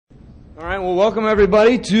All right, well, welcome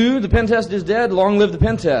everybody to The Pen Test is Dead. Long live the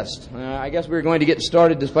pen test. I guess we were going to get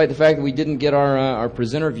started despite the fact that we didn't get our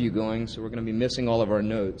presenter view going, so we're going to be missing all of our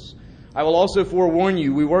notes. I will also forewarn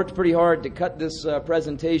you, we worked pretty hard to cut this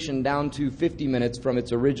presentation down to 50 minutes from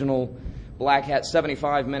its original Black Hat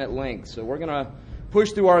 75-minute length. So we're going to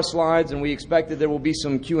push through our slides, and we expect that there will be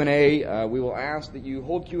some Q&A. We will ask that you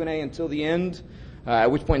hold Q&A until the end,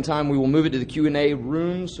 at which point in time we will move it to the Q&A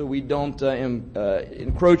room so we don't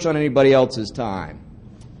encroach on anybody else's time.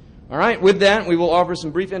 All right, with that, we will offer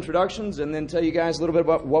some brief introductions and then tell you guys a little bit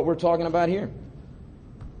about what we're talking about here.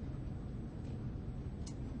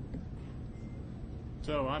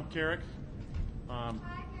 So I'm Carric.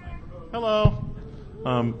 Hello.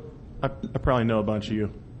 I probably know a bunch of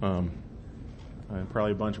you. And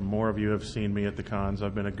probably a bunch more of you have seen me at the cons.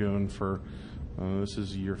 I've been a goon for, this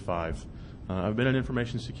is year 5. I've been in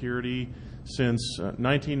information security since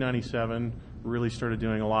 1997. Really started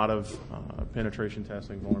doing a lot of penetration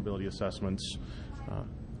testing, vulnerability assessments.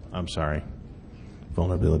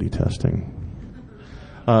 Vulnerability testing.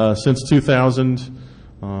 Since 2000,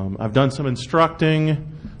 I've done some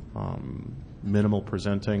instructing, minimal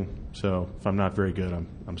presenting. So if I'm not very good,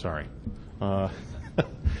 I'm sorry.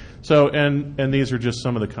 So and these are just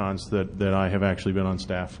some of the cons that I have actually been on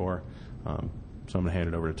staff for. So I'm going to hand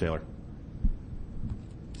it over to Taylor.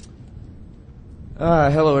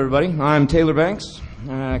 Hello, everybody. I'm Taylor Banks.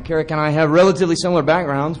 Carric and I have relatively similar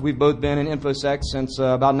backgrounds. We've both been in InfoSec since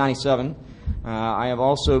about 97. I have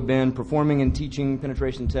also been performing and teaching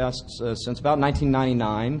penetration tests since about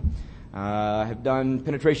 1999. I have done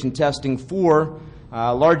penetration testing for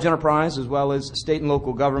large enterprise as well as state and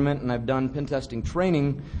local government, and I've done pen testing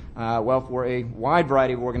training for a wide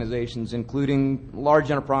variety of organizations, including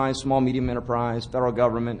large enterprise, small, medium enterprise, federal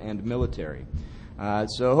government, and military.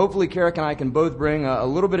 So hopefully Carric and I can both bring a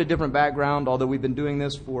little bit of different background, although we've been doing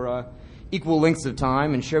this for equal lengths of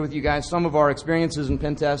time, and share with you guys some of our experiences in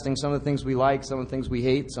pen testing, some of the things we like, some of the things we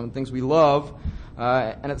hate, some of the things we love,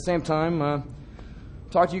 and at the same time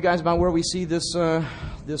talk to you guys about where we see this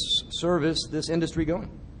service, this industry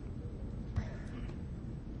going.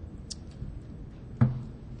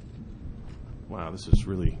 Wow, this is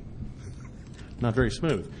really not very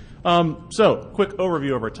smooth. So, quick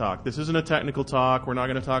overview of our talk. This isn't a technical talk. We're not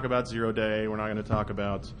going to talk about zero-day. We're not going to talk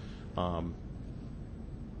about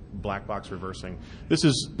black box reversing. This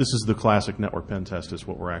is the classic network pen test is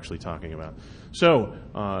what we're actually talking about. So,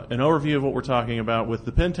 an overview of what we're talking about. With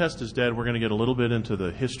the pen test is dead, we're going to get a little bit into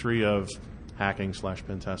the history of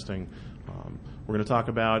hacking/pen testing. We're going to talk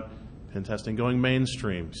about pen testing going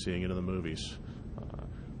mainstream, seeing it in the movies.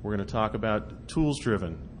 We're going to talk about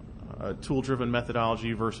tool-driven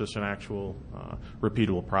methodology versus an actual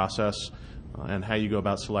repeatable process, and how you go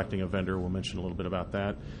about selecting a vendor. We'll mention a little bit about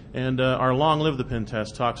that. And our Long Live the Pen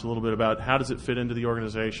Test talks a little bit about how does it fit into the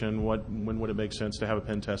organization, when would it make sense to have a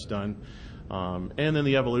pen test done, and then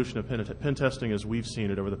the evolution of pen testing as we've seen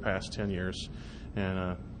it over the past 10 years,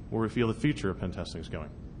 and where we feel the future of pen testing is going.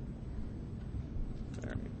 All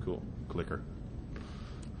right, cool. Clicker.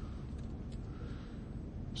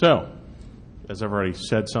 So, as I've already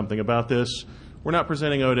said something about this, we're not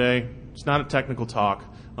presenting O-Day. It's not a technical talk.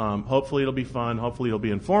 Hopefully it'll be fun. Hopefully it'll be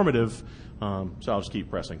informative. So I'll just keep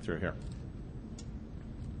pressing through here.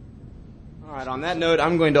 All right, on that note,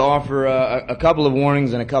 I'm going to offer a couple of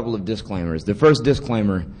warnings and a couple of disclaimers. The first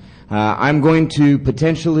disclaimer, I'm going to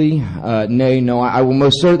potentially, I will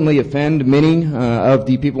most certainly offend many of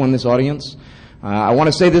the people in this audience. I want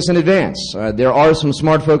to say this in advance. There are some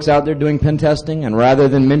smart folks out there doing pen testing, and rather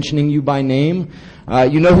than mentioning you by name,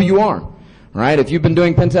 you know who you are. Right? If you've been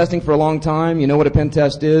doing pen testing for a long time, you know what a pen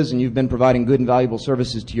test is, and you've been providing good and valuable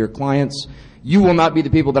services to your clients, you will not be the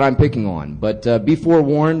people that I'm picking on. But be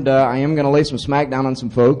forewarned, I am going to lay some smack down on some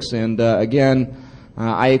folks, and again,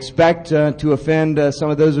 I expect to offend some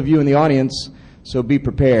of those of you in the audience, so be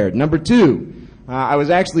prepared. Number 2, I was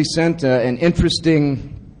actually sent an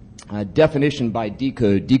interesting definition by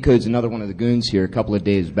Decode. Decode's another one of the goons here a couple of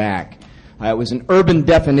days back. It was an urban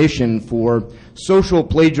definition for social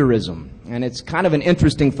plagiarism. And it's kind of an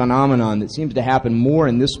interesting phenomenon that seems to happen more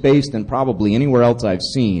in this space than probably anywhere else I've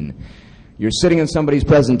seen. You're sitting in somebody's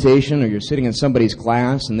presentation or you're sitting in somebody's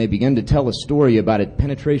class and they begin to tell a story about a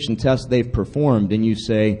penetration test they've performed, and you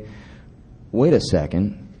say, wait a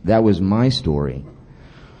second, that was my story.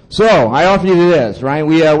 So I offer you this, right?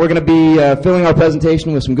 We're going to be filling our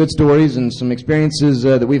presentation with some good stories and some experiences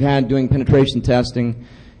that we've had doing penetration testing.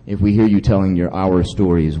 If we hear you telling our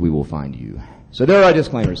stories, we will find you. So there are our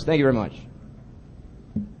disclaimers. Thank you very much.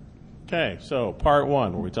 Okay, so part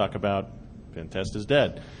 1, where we talk about pen test is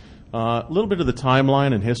dead. A little bit of the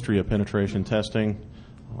timeline and history of penetration testing.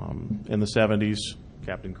 In the 70s,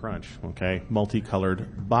 Captain Crunch, okay,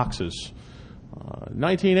 multicolored boxes.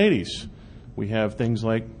 1980s, we have things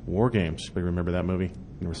like War Games. Anybody remember that movie?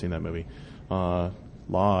 Never seen that movie.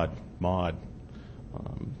 Maud,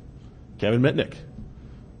 Kevin Mitnick.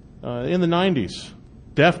 In the 90s,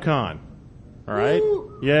 DEF CON. All right?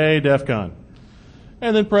 Woo! Yay, DEF CON.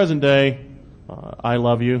 And then present day, I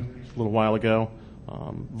Love You, a little while ago.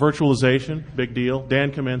 Virtualization, big deal.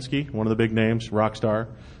 Dan Kaminsky, one of the big names, Rockstar.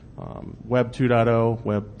 Web 2.0,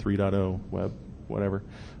 Web 3.0, Web whatever,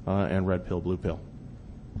 and Red Pill, Blue Pill.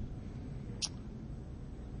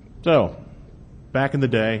 So, back in the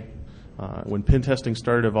day, when pen testing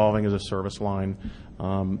started evolving as a service line,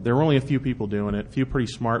 there were only a few people doing it, a few pretty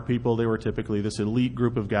smart people. They were typically this elite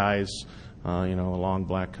group of guys, long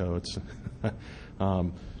black coats.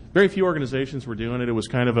 Very few organizations were doing it. It was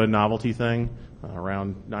kind of a novelty thing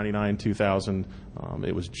around 99, 2000.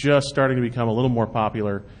 It was just starting to become a little more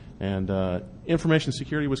popular, and information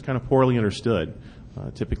security was kind of poorly understood.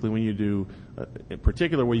 Typically when you do, in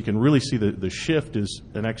particular where you can really see the shift is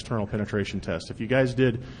an external penetration test. If you guys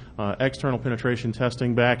did external penetration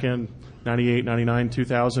testing back in 98, 99,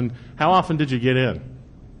 2000, how often did you get in?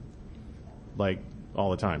 Like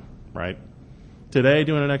all the time, right? Today,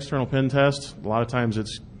 doing an external pen test, a lot of times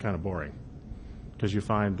it's kind of boring because you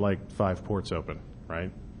find like 5 ports open,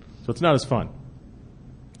 right? So it's not as fun.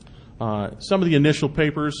 Some of the initial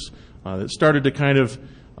papers that started to kind of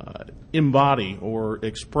embody or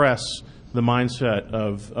express the mindset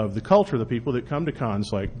of the culture of the people that come to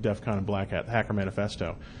cons like DEF CON and Black Hat, the Hacker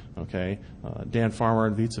Manifesto, okay? Dan Farmer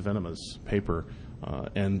and Vitsa Venema's paper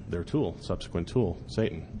and their tool, subsequent tool,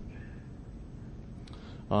 Satan.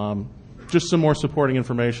 Just some more supporting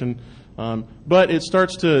information. But it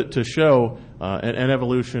starts to show an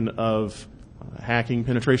evolution of hacking,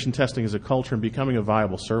 penetration testing as a culture and becoming a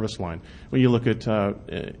viable service line. When you look at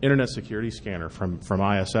Internet Security Scanner from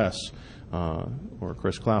ISS, or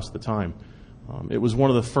Chris Klaus at the time, it was one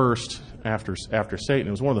of the first, after Satan,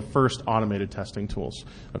 it was one of the first automated testing tools.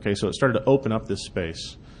 Okay, so it started to open up this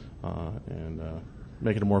space and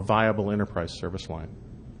make it a more viable enterprise service line.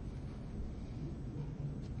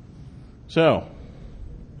 So,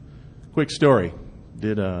 quick story.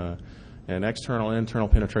 Did an external and internal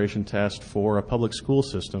penetration test for a public school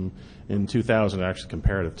system in 2000, actually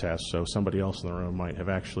comparative test, so somebody else in the room might have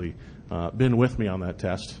actually been with me on that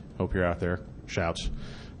test. Hope you're out there. Shouts.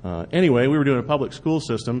 Anyway, we were doing a public school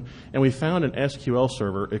system, and we found an SQL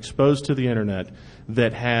server exposed to the internet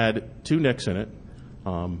that had 2 NICs in it.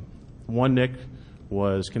 One NIC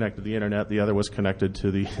was connected to the internet, the other was connected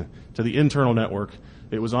to the internal network.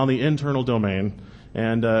 It was on the internal domain,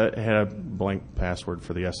 and it had a blank password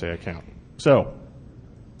for the SA account. So,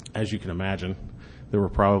 as you can imagine, there were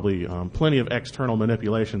probably plenty of external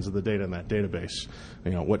manipulations of the data in that database.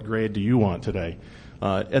 What grade do you want today?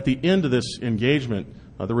 At the end of this engagement,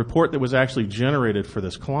 the report that was actually generated for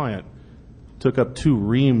this client took up 2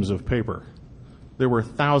 reams of paper. There were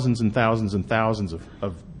thousands and thousands and thousands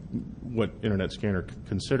of what Internet Scanner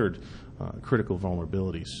considered critical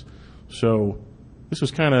vulnerabilities. So this was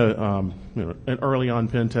kind of an early on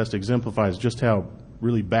pen test, exemplifies just how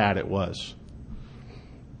really bad it was.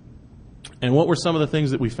 And what were some of the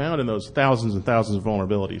things that we found in those thousands and thousands of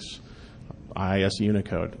vulnerabilities? IIS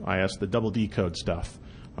Unicode, IIS the double D code stuff,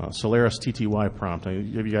 Solaris TTY prompt. Have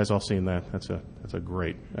you guys all seen that? That's a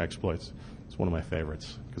great exploit. It's one of my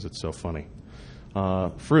favorites because it's so funny.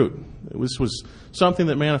 Fruit. This was something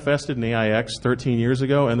that manifested in AIX 13 years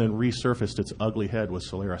ago and then resurfaced its ugly head with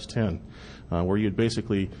Solaris 10, where you'd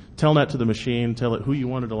basically telnet to the machine, tell it who you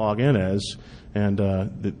wanted to log in as, and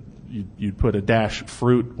you'd put a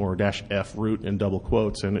 -fruit or -f root in double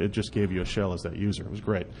quotes, and it just gave you a shell as that user. It was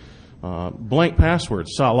great. Blank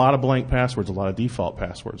passwords. Saw a lot of blank passwords, a lot of default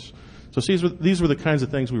passwords. So these were the kinds of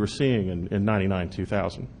things we were seeing in 99,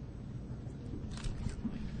 2000.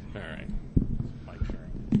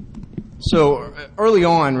 So early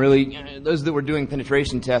on, really, those that were doing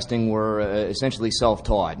penetration testing were essentially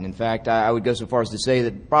self-taught. And in fact, I would go so far as to say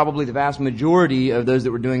that probably the vast majority of those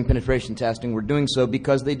that were doing penetration testing were doing so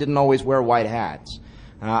because they didn't always wear white hats.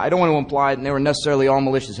 I don't want to imply that they were necessarily all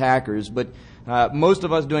malicious hackers, but most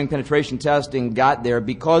of us doing penetration testing got there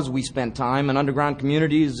because we spent time in underground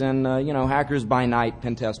communities and, hackers by night,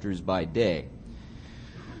 pen testers by day.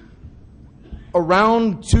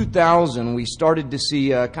 Around 2000, we started to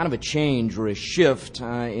see kind of a change or a shift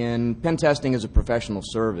in pen testing as a professional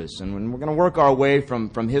service. And we're going to work our way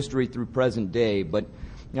from history through present day. But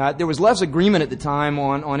there was less agreement at the time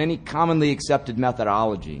on any commonly accepted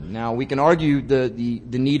methodology. Now, we can argue the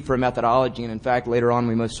need for a methodology, and in fact, later on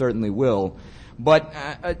we most certainly will. But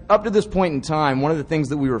up to this point in time, one of the things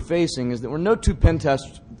that we were facing is that no two pen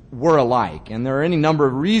tests were alike, and there are any number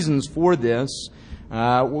of reasons for this.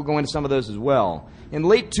 We'll go into some of those as well. In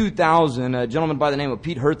late 2000, a gentleman by the name of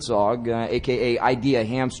Pete Herzog, a.k.a. Idea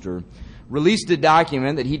Hamster, released a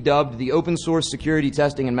document that he dubbed the Open Source Security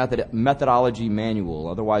Testing and Methodology Manual,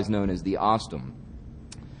 otherwise known as the OSTEM.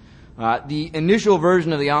 The initial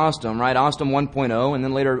version of the OSTEM, right, OSTEM 1.0 and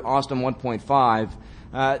then later OSTEM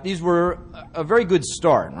 1.5, these were a very good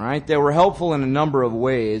start, right? They were helpful in a number of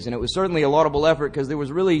ways, and it was certainly a laudable effort because there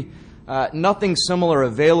was really nothing similar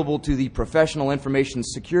available to the professional information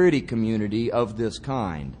security community of this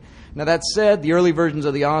kind. Now that said, the early versions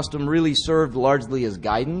of the OSTEM really served largely as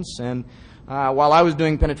guidance, and while I was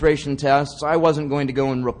doing penetration tests, I wasn't going to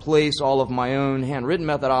go and replace all of my own handwritten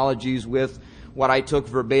methodologies with what I took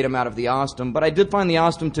verbatim out of the OSTEM, but I did find the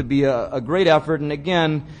OSTEM to be a great effort, and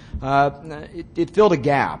again, it filled a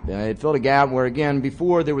gap. It filled a gap where, again,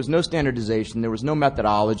 before there was no standardization, there was no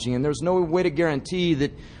methodology, and there was no way to guarantee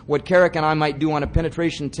that what Carric and I might do on a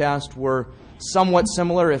penetration test were somewhat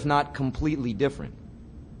similar, if not completely different.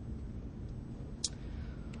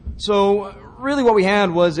 So really what we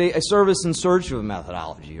had was a service in search of a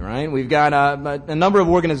methodology, right? We've got a number of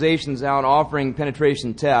organizations out offering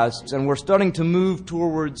penetration tests, and we're starting to move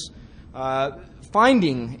towards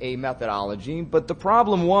finding a methodology, but the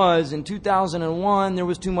problem was in 2001 there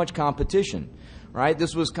was too much competition, right?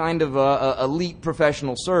 This was kind of a elite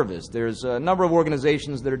professional service. There's a number of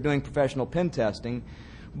organizations that are doing professional pen testing,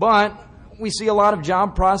 but we see a lot of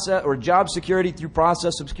job security through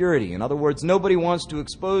process obscurity. In other words, nobody wants to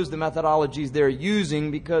expose the methodologies they're using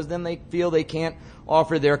because then they feel they can't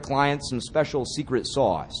offer their clients some special secret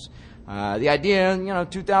sauce. The idea,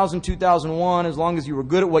 2000, 2001, as long as you were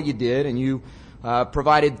good at what you did and you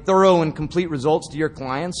provided thorough and complete results to your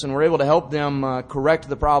clients and were able to help them correct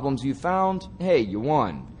the problems you found, hey, you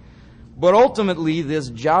won. But ultimately, this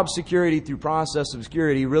job security through process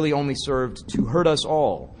obscurity really only served to hurt us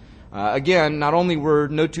all. Again, not only were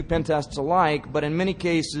no two pen tests alike, but in many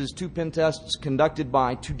cases, two pen tests conducted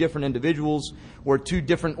by two different individuals or two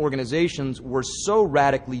different organizations were so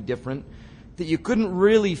radically different that you couldn't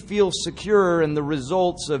really feel secure in the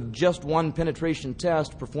results of just one penetration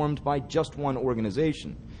test performed by just one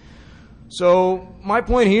organization. So my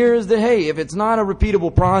point here is that, hey, if it's not a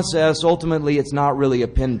repeatable process, ultimately it's not really a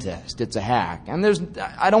pen test. It's a hack. And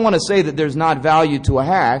I don't want to say that there's not value to a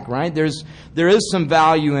hack, right? There is some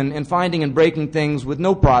value in finding and breaking things with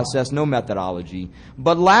no process, no methodology.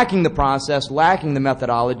 But lacking the process, lacking the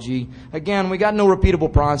methodology, again, we got no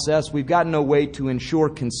repeatable process. We've got no way to ensure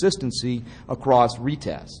consistency across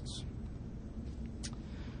retests.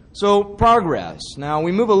 So progress. Now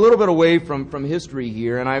we move a little bit away from history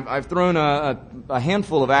here, and I've thrown a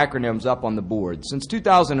handful of acronyms up on the board. Since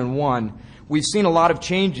 2001, we've seen a lot of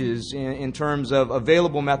changes in terms of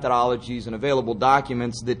available methodologies and available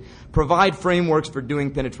documents that provide frameworks for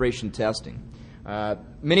doing penetration testing.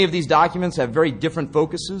 Many of these documents have very different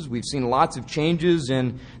focuses. We've seen lots of changes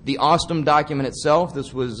in the OSTEM document itself.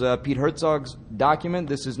 This was Pete Herzog's document.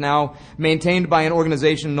 This is now maintained by an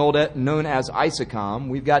organization known as ISACOM.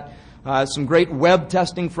 We've got some great web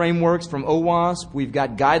testing frameworks from OWASP. We've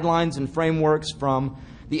got guidelines and frameworks from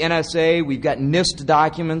the NSA. We've got NIST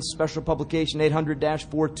documents, Special Publication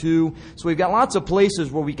 800-42. So we've got lots of places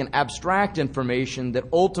where we can abstract information that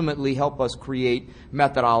ultimately help us create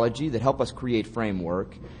methodology, that help us create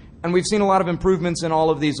framework. And we've seen a lot of improvements in all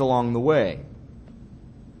of these along the way.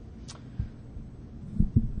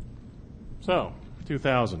 So,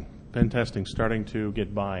 2000, pen testing starting to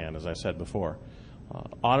get buy-in, as I said before.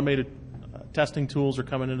 Automated testing tools are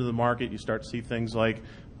coming into the market. You start to see things like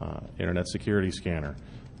Internet Security Scanner.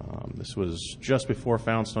 This was just before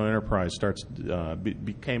Foundstone Enterprise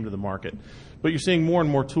came to the market. But you're seeing more and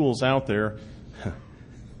more tools out there,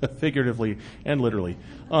 figuratively and literally.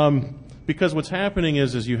 Because what's happening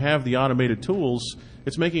is, as you have the automated tools,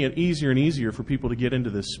 it's making it easier and easier for people to get into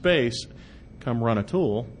this space, come run a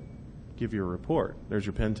tool, give you a report. There's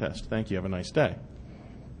your pen test. Thank you. Have a nice day.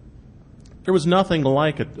 There was nothing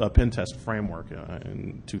like a pen test framework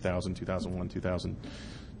in 2000, 2001,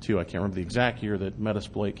 2002. I can't remember the exact year that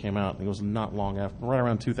Metasploit came out. It was not long after, right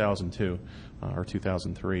around 2002 or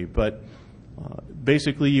 2003. But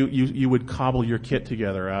basically, you would cobble your kit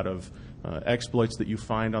together out of exploits that you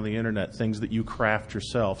find on the internet, things that you craft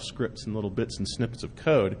yourself, scripts and little bits and snippets of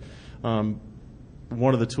code.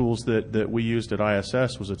 One of the tools that we used at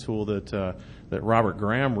ISS was a tool that Robert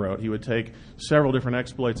Graham wrote. He would take several different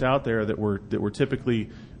exploits out there that were typically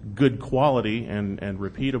good quality and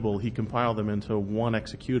repeatable, he compiled them into one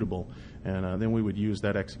executable. And then we would use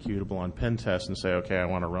that executable on pen tests and say, okay, I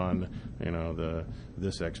want to run,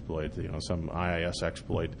 this exploit, some IIS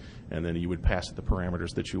exploit, and then you would pass it the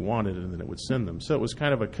parameters that you wanted, and then it would send them. So it was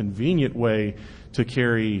kind of a convenient way to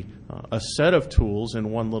carry a set of tools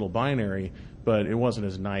in one little binary, but it wasn't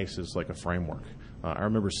as nice as like a framework. I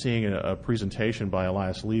remember seeing a presentation by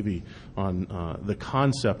Elias Levy on the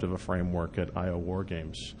concept of a framework at I/O War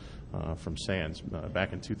Games from SANS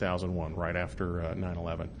back in 2001, right after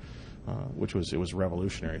 9/11. Which was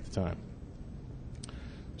revolutionary at the time.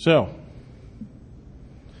 So,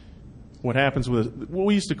 what happens with what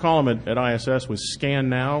we used to call them at ISS was scan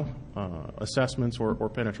now assessments or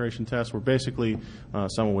penetration tests, where basically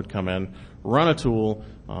someone would come in, run a tool,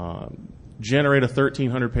 generate a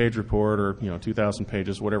 1,300-page report or 2,000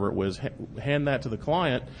 pages, whatever it was, hand that to the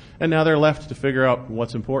client, and now they're left to figure out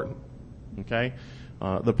what's important. Okay.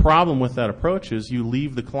 The problem with that approach is you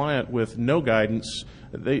leave the client with no guidance.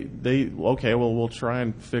 We'll try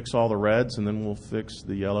and fix all the reds and then we'll fix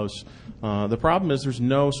the yellows. The problem is there's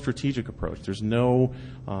no strategic approach. There's no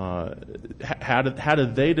how do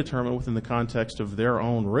they determine within the context of their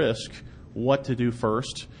own risk what to do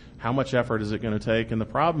first, how much effort is it going to take, and the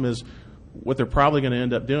problem is what they're probably going to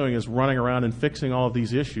end up doing is running around and fixing all of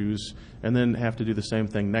these issues and then have to do the same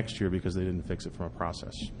thing next year because they didn't fix it from a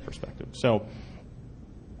process perspective. So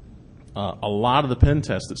a lot of the pen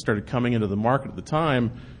tests that started coming into the market at the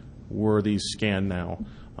time were these scan now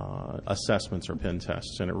assessments or pen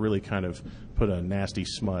tests, and it really kind of put a nasty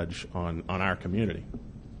smudge on our community.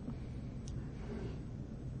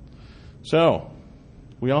 So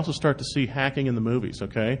we also start to see hacking in the movies,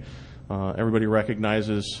 okay? Everybody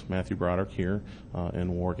recognizes Matthew Broderick here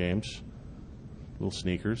in War Games. Little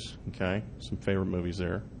Sneakers, okay? Some favorite movies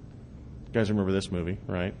there. You guys remember this movie,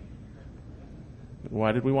 right?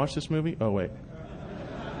 Why did we watch this movie? Oh, wait.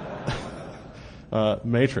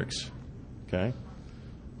 Matrix. Okay.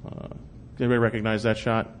 Anybody recognize that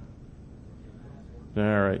shot? All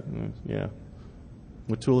right. Yeah.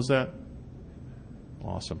 What tool is that?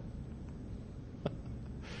 Awesome.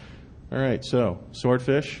 All right. So,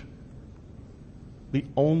 Swordfish. The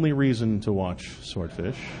only reason to watch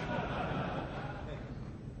Swordfish.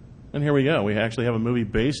 And here we go. We actually have a movie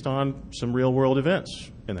based on some real-world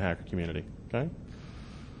events in the hacker community. Okay.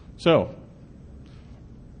 So,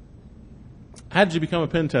 how did you become a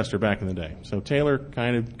pen tester back in the day? So Taylor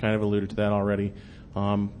kind of alluded to that already.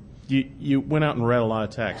 You went out and read a lot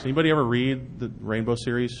of text. Anybody ever read the Rainbow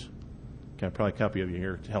series? Okay, probably a copy of you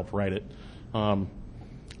here to help write it.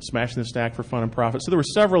 Smashing the Stack for Fun and Profit. So there were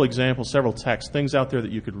several examples, several texts, things out there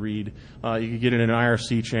that you could read. You could get in an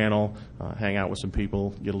IRC channel, hang out with some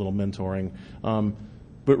people, get a little mentoring.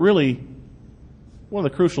 But really, one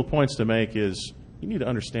of the crucial points to make is you need to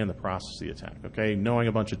understand the process of the attack. Okay, knowing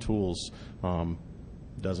a bunch of tools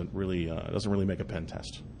doesn't really make a pen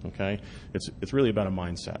test. Okay, it's really about a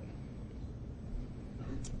mindset.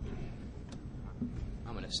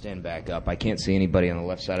 I'm going to stand back up. I can't see anybody on the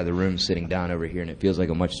left side of the room sitting down over here, and it feels like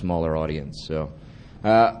a much smaller audience. So,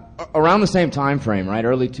 around the same time frame, right,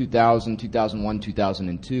 early 2000, 2001,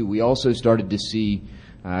 2002, we also started to see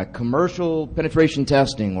commercial penetration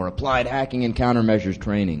testing or applied hacking and countermeasures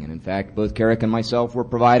training. And in fact, both Carric and myself were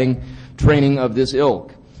providing training of this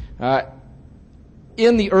ilk.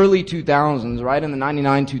 In the early 2000s, right, in the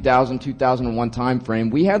 99, 2000, 2001 time frame,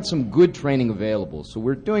 we had some good training available. So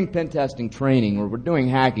we're doing pen testing training or we're doing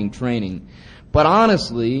hacking training. But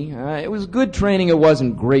honestly, it was good training, it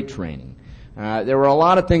wasn't great training. There were a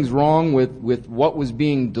lot of things wrong with what was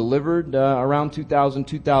being delivered around 2000,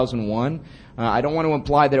 2001. I don't want to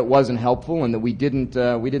imply that it wasn't helpful and that we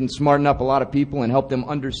didn't smarten up a lot of people and help them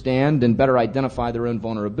understand and better identify their own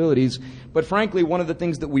vulnerabilities. But frankly, one of the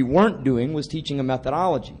things that we weren't doing was teaching a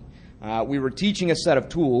methodology. We were teaching a set of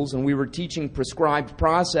tools, and we were teaching prescribed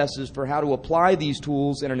processes for how to apply these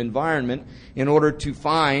tools in an environment in order to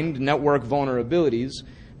find network vulnerabilities.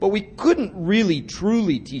 But we couldn't really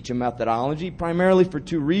truly teach a methodology, primarily for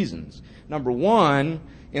two reasons. Number one,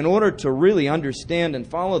 in order to really understand and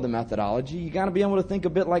follow the methodology, you got to be able to think a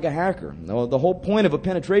bit like a hacker. The whole point of a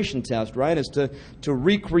penetration test, right, is to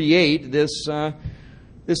recreate this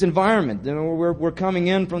environment. You know, we're coming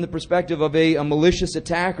in from the perspective of a malicious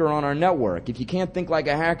attacker on our network. If you can't think like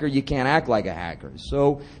a hacker, you can't act like a hacker.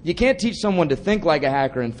 So you can't teach someone to think like a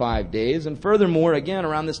hacker in 5 days. And furthermore, again,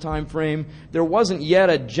 around this time frame, there wasn't yet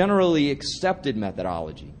a generally accepted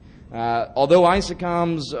methodology. Although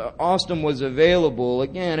ISACOM's Austin was available,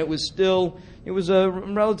 again, it was a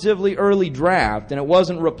relatively early draft, and it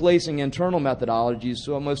wasn't replacing internal methodologies,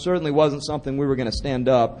 so it most certainly wasn't something we were going to stand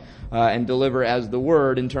up and deliver as the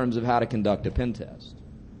word in terms of how to conduct a pen test.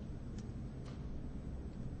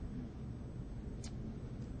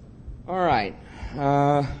 All right.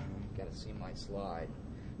 Got to see my slide.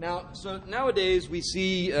 Now, so nowadays we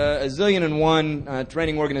see a zillion and one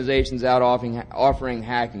training organizations out offering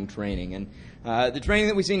hacking training, and the training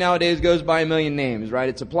that we see nowadays goes by a million names, right?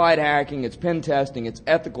 It's applied hacking, it's pen testing, it's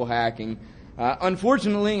ethical hacking.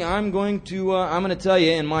 Unfortunately, I'm going to tell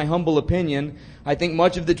you, in my humble opinion, I think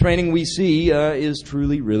much of the training we see is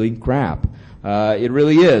truly, really crap. It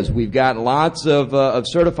really is. We've got lots of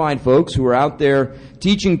certified folks who are out there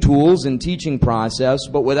teaching tools and teaching process,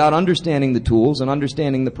 but without understanding the tools and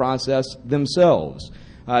understanding the process themselves.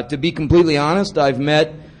 To be completely honest, I've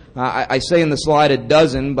met, I say in the slide a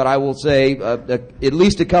dozen, but I will say at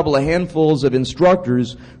least a couple of handfuls of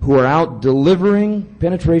instructors who are out delivering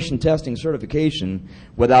penetration testing certification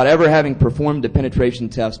without ever having performed a penetration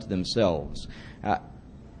test themselves.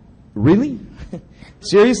 Really?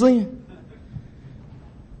 Seriously?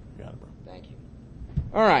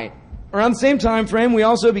 All right. Around the same time frame, we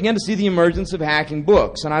also began to see the emergence of hacking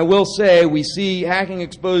books. And I will say, we see Hacking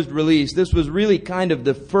Exposed release. This was really kind of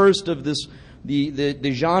the first of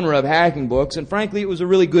the genre of hacking books. And frankly, it was a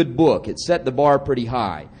really good book. It set the bar pretty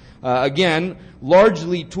high. Again,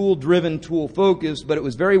 largely tool-driven, tool-focused, but it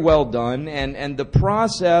was very well done. And the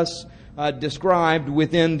process described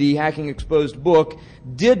within the Hacking Exposed book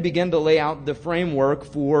did begin to lay out the framework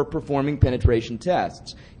for performing penetration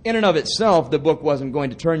tests. In and of itself, the book wasn't going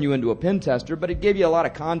to turn you into a pen tester, but it gave you a lot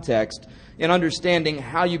of context in understanding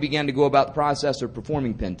how you began to go about the process of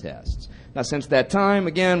performing pen tests. Now, since that time,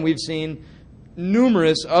 again, we've seen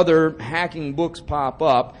numerous other hacking books pop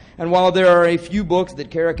up, and while there are a few books that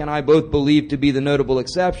Carric and I both believe to be the notable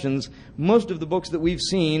exceptions, most of the books that we've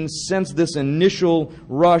seen since this initial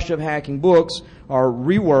rush of hacking books are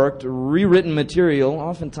reworked, rewritten material,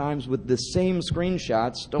 oftentimes with the same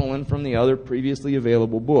screenshots stolen from the other previously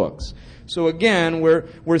available books. So again,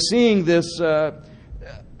 we're seeing this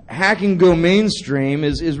hacking go mainstream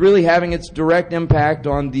is really having its direct impact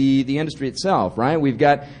on the industry itself, right? We've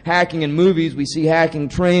got hacking in movies. We see hacking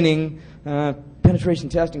training, penetration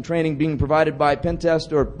testing training being provided by pen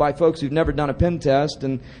test or by folks who've never done a pen test,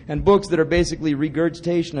 and books that are basically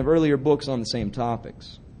regurgitation of earlier books on the same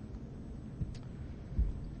topics.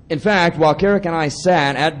 In fact, while Carric and I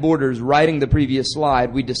sat at Borders writing the previous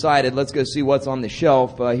slide, we decided let's go see what's on the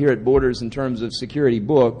shelf here at Borders in terms of security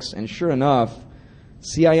books, and sure enough,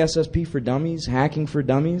 CISSP for Dummies, Hacking for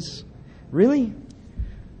Dummies. Really?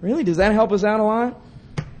 Really? Does that help us out a lot?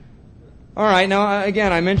 All right. Now,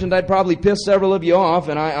 again, I mentioned I'd probably piss several of you off,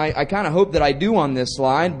 and I kind of hope that I do on this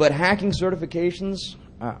slide, but hacking certifications,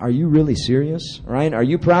 are you really serious? Right? Are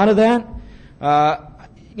you proud of that? I'm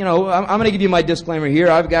going to give you my disclaimer here.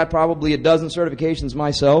 I've got probably a dozen certifications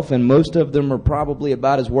myself, and most of them are probably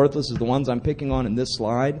about as worthless as the ones I'm picking on in this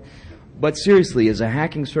slide. But seriously, is a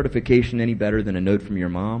hacking certification any better than a note from your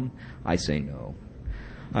mom? I say no.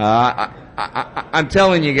 I'm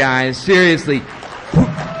telling you guys, seriously,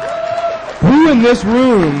 who in this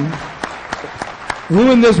room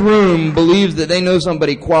believes that they know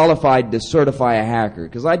somebody qualified to certify a hacker?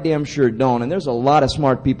 Because I damn sure don't, and there's a lot of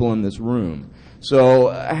smart people in this room. So,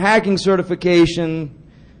 hacking certification,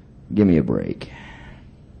 give me a break.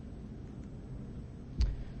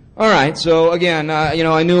 All right, so again,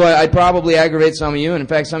 I knew I'd probably aggravate some of you, and in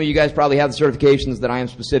fact, some of you guys probably have the certifications that I am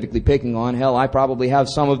specifically picking on. Hell, I probably have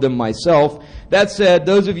some of them myself. That said,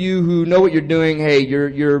 those of you who know what you're doing, hey,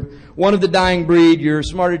 you're one of the dying breed, you're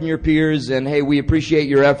smarter than your peers, and hey, we appreciate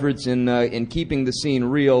your efforts in keeping the scene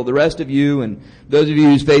real. The rest of you, and those of you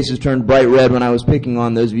whose faces turned bright red when I was picking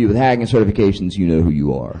on those of you with hacking certifications, you know who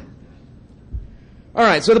you are. All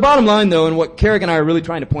right, so the bottom line, though, and what Carric and I are really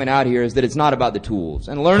trying to point out here is that it's not about the tools.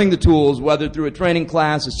 And learning the tools, whether through a training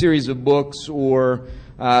class, a series of books, or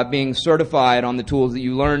being certified on the tools that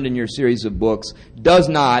you learned in your series of books, does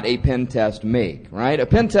not a pen test make, right? A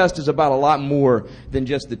pen test is about a lot more than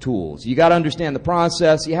just the tools. You got to understand the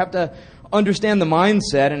process. You have to understand the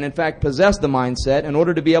mindset, and in fact possess the mindset in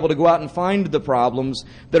order to be able to go out and find the problems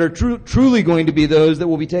that are truly going to be those that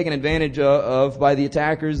will be taken advantage of by the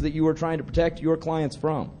attackers that you are trying to protect your clients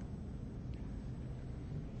from.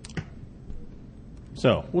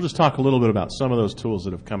 So we'll just talk a little bit about some of those tools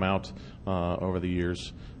that have come out over the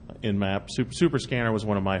years. InMap, Super Scanner was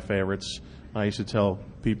one of my favorites. I used to tell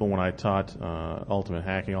people when I taught Ultimate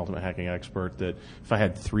Hacking Expert, that if I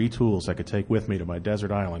had 3 tools I could take with me to my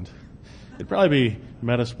desert island, It'd probably be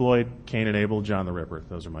Metasploit, Cain-enabled, John the Ripper.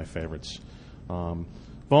 Those are my favorites.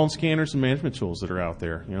 Vuln-scanners and management tools that are out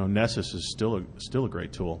there. Nessus is still a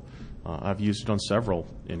great tool. I've used it on several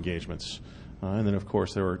engagements. And then, of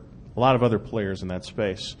course, there were a lot of other players in that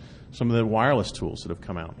space. Some of the wireless tools that have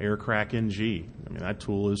come out. AirCrack NG. I mean, that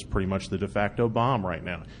tool is pretty much the de facto bomb right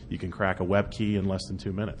now. You can crack a web key in less than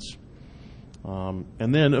 2 minutes.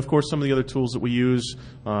 And then, of course, some of the other tools that we use,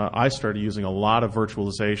 I started using a lot of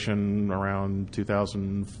virtualization around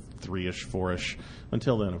 2003-ish, 4-ish.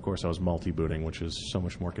 Until then, of course, I was multi-booting, which is so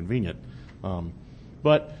much more convenient.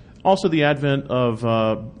 But also the advent of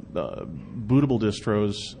bootable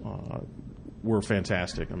distros were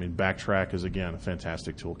fantastic. I mean, Backtrack is, again, a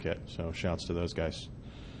fantastic toolkit. So shouts to those guys.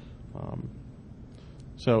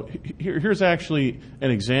 So here's actually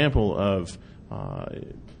an example of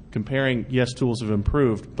comparing, yes, tools have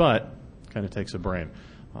improved, but kind of takes a brain.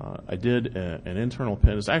 I did an internal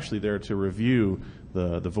pen. It's actually there to review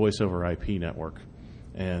the voice over IP network.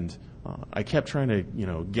 And I kept trying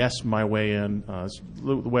to, guess my way in.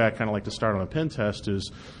 The way I kind of like to start on a pen test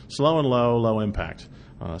is slow and low impact.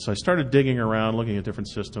 So I started digging around, looking at different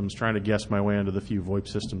systems, trying to guess my way into the few VoIP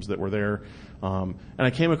systems that were there. And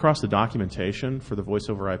I came across the documentation for the voice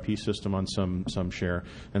over IP system on some share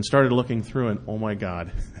and started looking through, and oh my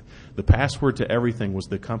God, the password to everything was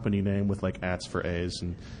the company name with like ats for A's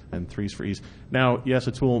and 3's for E's. Now, yes,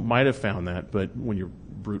 a tool might have found that, but when you're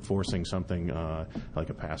brute forcing something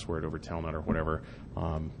like a password over Telnet or whatever,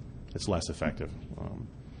 it's less effective.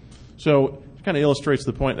 So it kind of illustrates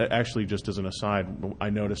the point that actually, just as an aside, I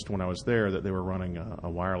noticed when I was there that they were running a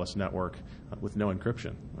wireless network with no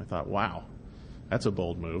encryption. I thought, wow, that's a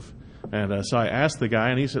bold move. And so I asked the guy,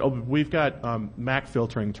 and he said, we've got MAC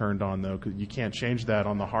filtering turned on, though, because you can't change that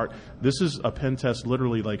on the hard. This is a pen test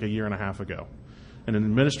literally like a year and a half ago. And an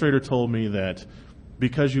administrator told me that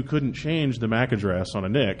because you couldn't change the MAC address on a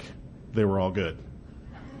NIC, they were all good.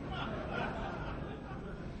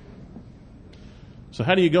 So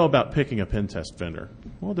how do you go about picking a pen test vendor?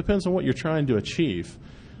 Well, it depends on what you're trying to achieve.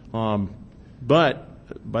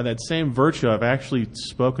 But by that same virtue, I've actually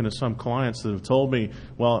spoken to some clients that have told me,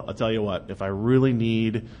 well, I'll tell you what, if I really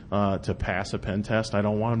need to pass a pen test, I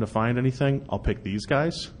don't want them to find anything, I'll pick these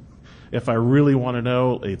guys. If I really want to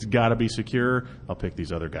know it's got to be secure, I'll pick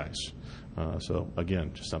these other guys. So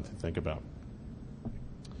again, just something to think about.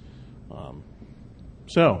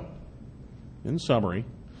 So, in summary,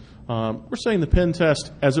 we're saying the pen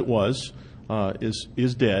test, as it was,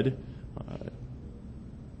 is dead.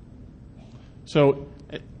 So,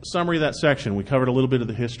 summary of that section, we covered a little bit of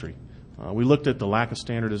the history. We looked at the lack of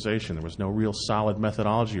standardization. There was no real solid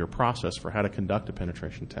methodology or process for how to conduct a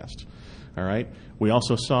penetration test. All right. We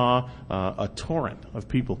also saw a torrent of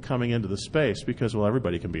people coming into the space because, well,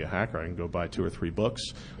 everybody can be a hacker. I can go buy 2 or 3 books,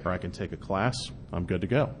 or I can take a class. I'm good to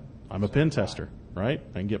go. I'm a pen tester, right?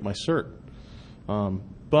 I can get my cert.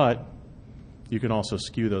 But you can also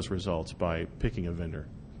skew those results by picking a vendor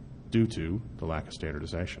due to the lack of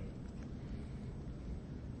standardization.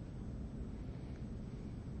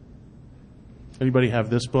 Anybody have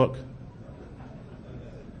this book?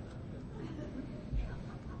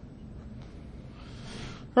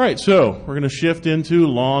 All right, so we're going to shift into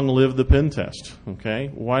long live the pen test. Okay,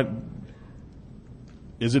 what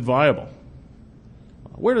is it viable?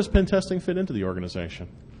 Where does pen testing fit into the organization?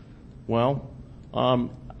 Well,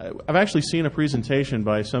 I've actually seen a presentation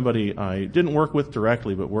by somebody I didn't work with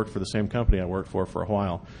directly, but worked for the same company I worked for a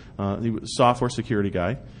while. He was a software security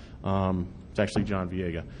guy. It's actually John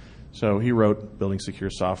Viega. So he wrote Building Secure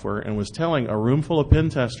Software and was telling a room full of pen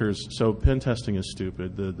testers, so pen testing is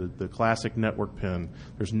stupid. The classic network pen,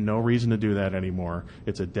 there's no reason to do that anymore.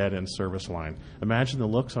 It's a dead-end service line. Imagine the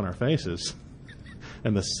looks on our faces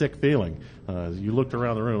and the sick feeling. As you looked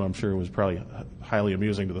around the room, I'm sure it was probably highly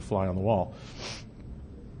amusing to the fly on the wall.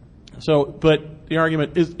 So, but the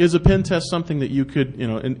argument is a pen test something that you could,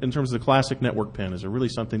 in terms of the classic network pen, is it really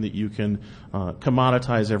something that you can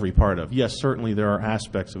commoditize every part of? Yes, certainly there are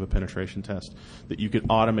aspects of a penetration test that you could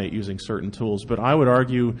automate using certain tools, but I would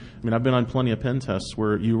argue, I've been on plenty of pen tests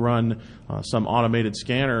where you run some automated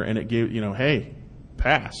scanner and it gave, hey,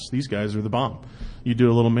 pass, these guys are the bomb. You do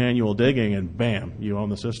a little manual digging and bam, you own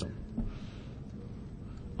the system.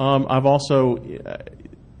 I've also...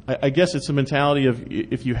 I guess it's a mentality of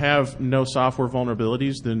if you have no software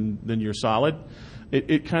vulnerabilities, then you're solid.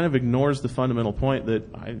 It kind of ignores the fundamental point that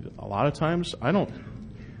a lot of times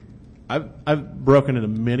I've broken into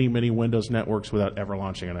many Windows networks without ever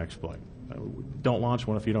launching an exploit. Don't launch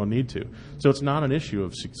one if you don't need to. So it's not an issue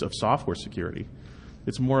of software security.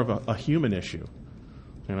 It's more of a human issue.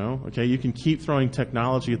 Okay, you can keep throwing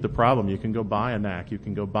technology at the problem. You can go buy a NAC. You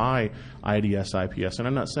can go buy IDS, IPS. And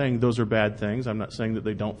I'm not saying those are bad things. I'm not saying that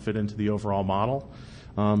they don't fit into the overall model.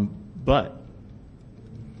 But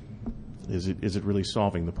is it really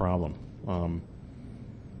solving the problem?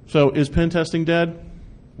 So is pen testing dead?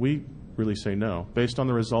 We really say no. Based on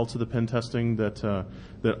the results of the pen testing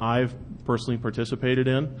that I've personally participated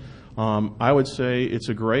in, I would say it's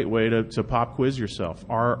a great way to pop quiz yourself.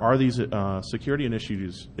 Are these security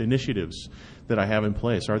initiatives that I have in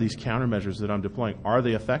place, are these countermeasures that I'm deploying, are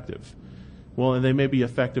they effective? Well, and they may be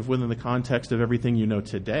effective within the context of everything you know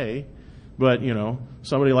today, but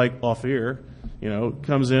somebody like Ophir,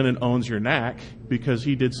 comes in and owns your NAC because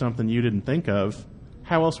he did something you didn't think of.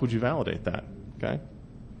 How else would you validate that? Okay.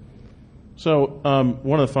 So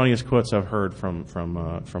one of the funniest quotes I've heard from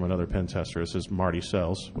another pen tester, this is Marty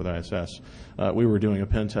Sells with ISS. We were doing a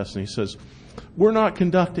pen test, and he says, "We're not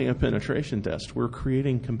conducting a penetration test. We're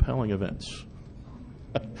creating compelling events."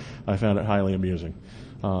 I found it highly amusing.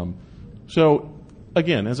 So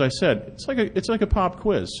again, as I said, it's like a pop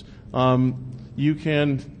quiz. You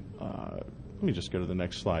can let me just go to the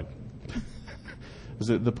next slide.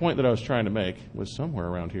 The point that I was trying to make was somewhere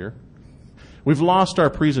around here. We've lost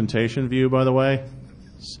our presentation view, by the way,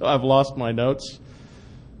 so I've lost my notes.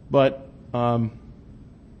 But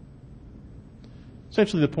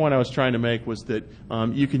essentially the point I was trying to make was that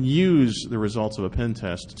you can use the results of a pen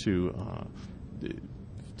test to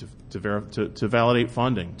validate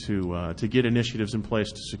funding, to get initiatives in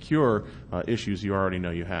place to secure issues you already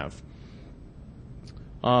know you have.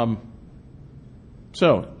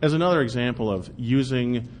 So, as another example of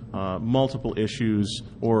using multiple issues,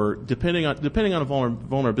 or depending on a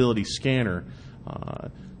vulnerability scanner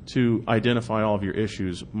to identify all of your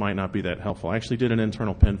issues, might not be that helpful. I actually did an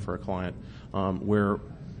internal pen for a client where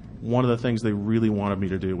one of the things they really wanted me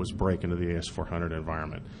to do was break into the AS400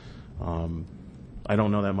 environment. I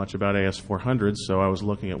don't know that much about AS400s, so I was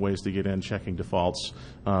looking at ways to get in, checking defaults,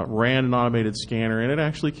 ran an automated scanner, and it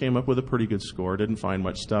actually came up with a pretty good score. Didn't find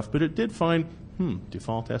much stuff, but it did find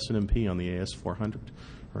default SNMP on the AS400,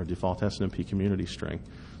 or a default SNMP community string.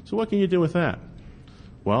 So what can you do with that?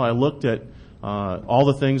 Well, I looked at all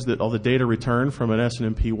the data returned from an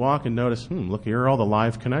SNMP walk and noticed, look, here are all the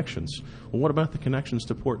live connections. Well, what about the connections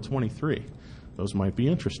to port 23? Those might be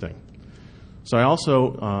interesting. So I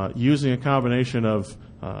also, using a combination of,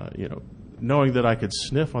 knowing that I could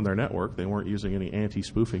sniff on their network, they weren't using any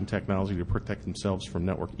anti-spoofing technology to protect themselves from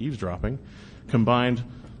network eavesdropping, combined,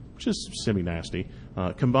 which is semi-nasty,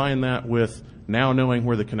 combine that with now knowing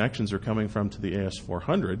where the connections are coming from to the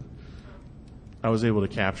AS400, I was able to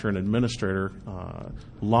capture an administrator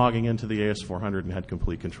logging into the AS400 and had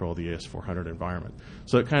complete control of the AS400 environment.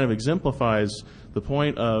 So it kind of exemplifies the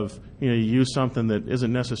point of, you use something that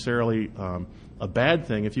isn't necessarily a bad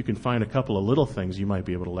thing. If you can find a couple of little things, you might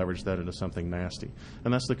be able to leverage that into something nasty.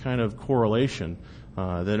 And that's the kind of correlation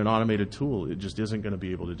that an automated tool, it just isn't going to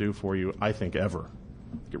be able to do for you, I think, ever.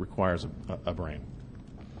 It requires a brain.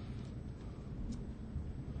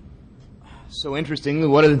 So interestingly,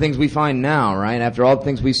 what are the things we find now, right? After all the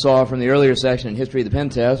things we saw from the earlier section in History of the Pen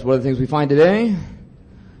Test, what are the things we find today?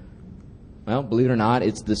 Well, believe it or not,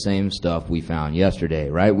 it's the same stuff we found yesterday,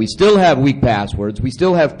 right? We still have weak passwords. We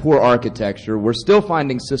still have poor architecture. We're still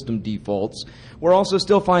finding system defaults. We're also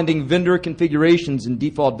still finding vendor configurations and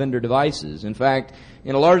default vendor devices. In fact,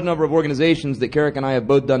 in a large number of organizations that Carric and I have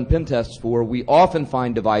both done pen tests for, we often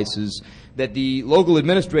find devices that the local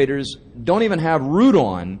administrators don't even have root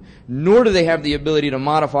on, nor do they have the ability to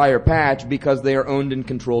modify or patch because they are owned and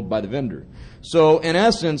controlled by the vendor. So in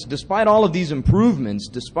essence, despite all of these improvements,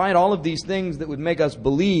 despite all of these things that would make us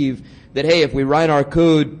believe that, hey, if we write our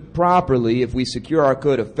code properly, if we secure our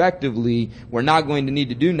code effectively, we're not going to need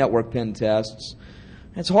to do network pen tests,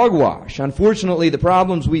 that's hogwash. Unfortunately, the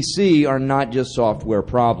problems we see are not just software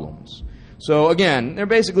problems. So again, they're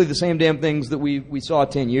basically the same damn things that we saw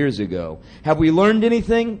 10 years ago. Have we learned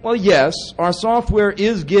anything? Well, yes, our software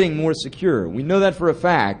is getting more secure. We know that for a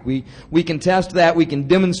fact. We can test that. We can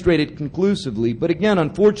demonstrate it conclusively. But again,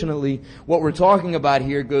 unfortunately, what we're talking about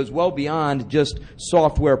here goes well beyond just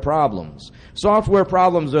software problems. Software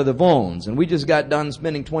problems are the vulns, and we just got done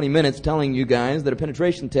spending 20 minutes telling you guys that a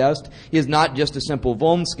penetration test is not just a simple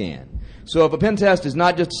vuln-scan. So if a pen test is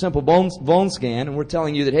not just a simple vuln-scan, and we're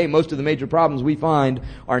telling you that, hey, most of the major problems we find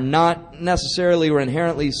are not necessarily or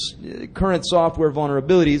inherently current software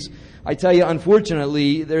vulnerabilities, I tell you,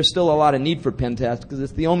 unfortunately, there's still a lot of need for pen tests because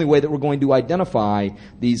it's the only way that we're going to identify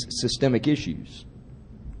these systemic issues.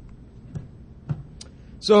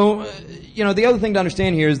 So, the other thing to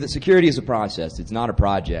understand here is that security is a process. It's not a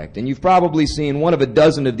project. And you've probably seen one of a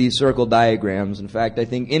dozen of these circle diagrams. In fact, I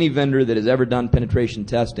think any vendor that has ever done penetration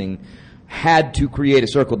testing had to create a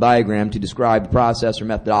circle diagram to describe the process or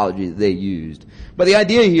methodology that they used. But the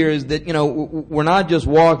idea here is that, we're not just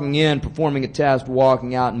walking in, performing a test,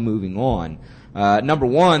 walking out, and moving on. Number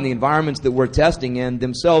one, the environments that we're testing in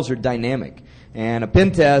themselves are dynamic. And a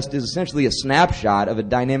pen test is essentially a snapshot of a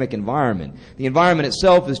dynamic environment. The environment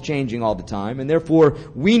itself is changing all the time, and therefore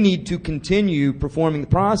we need to continue performing the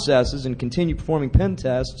processes and continue performing pen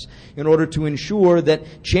tests in order to ensure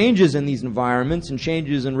that changes in these environments and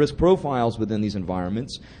changes in risk profiles within these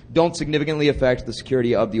environments don't significantly affect the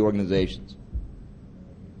security of the organizations.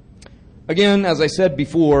 Again, as I said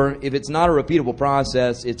before, if it's not a repeatable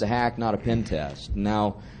process, it's a hack, not a pen test.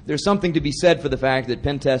 Now, there's something to be said for the fact that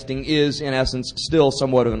pen testing is, in essence, still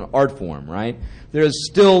somewhat of an art form, right? There's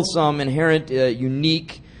still some inherent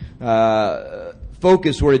unique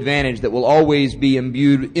focus or advantage that will always be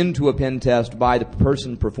imbued into a pen test by the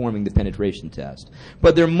person performing the penetration test.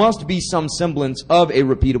 But there must be some semblance of a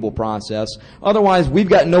repeatable process. Otherwise, we've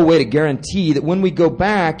got no way to guarantee that when we go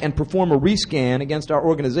back and perform a rescan against our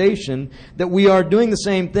organization, that we are doing the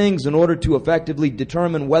same things in order to effectively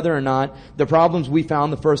determine whether or not the problems we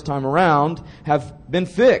found the first time around have been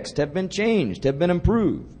fixed, have been changed, have been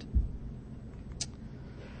improved.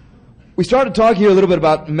 We started talking here a little bit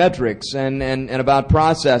about metrics and about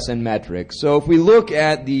process and metrics. So if we look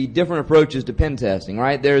at the different approaches to pen testing,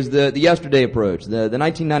 right, there's the yesterday approach, the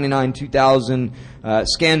 1999-2000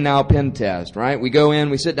 scan now pen test, right? We go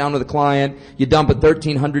in, we sit down with a client, you dump a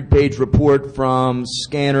 1,300-page report from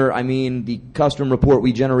Scanner, the custom report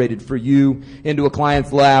we generated for you, into a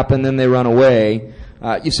client's lap, and then they run away.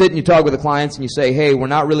 You sit and you talk with the clients and you say, hey, we're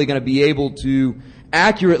not really going to be able to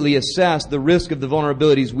accurately assess the risk of the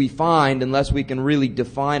vulnerabilities we find unless we can really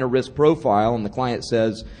define a risk profile. And the client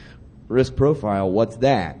says, risk profile, what's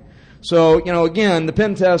that? So, again, the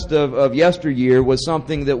pen test of yesteryear was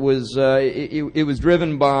something that was, it was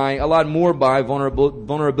driven by, a lot more by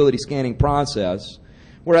vulnerability scanning process.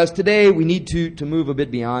 Whereas today we need to move a bit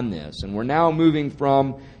beyond this. And we're now moving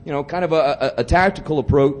from, kind of a tactical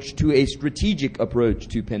approach to a strategic approach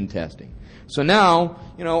to pen testing. So now,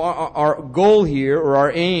 our goal here, or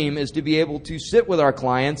our aim, is to be able to sit with our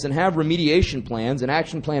clients and have remediation plans and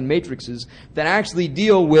action plan matrices that actually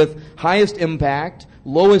deal with highest impact,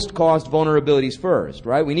 lowest cost vulnerabilities first,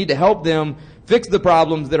 right? We need to help them fix the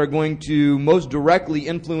problems that are going to most directly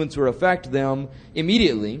influence or affect them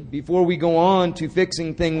immediately before we go on to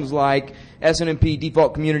fixing things like SNMP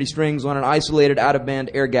default community strings on an isolated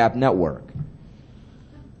out-of-band air-gap network.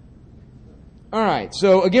 All right,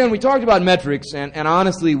 so again, we talked about metrics, and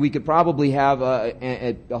honestly, we could probably have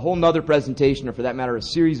a whole nother presentation, or for that matter, a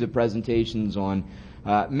series of presentations on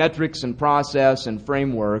metrics and process and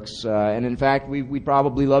frameworks, and in fact, we'd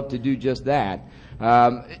probably love to do just that.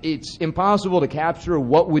 It's impossible to capture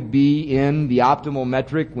what would be in the optimal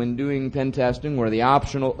metric when doing pen testing, or the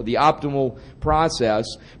optimal process,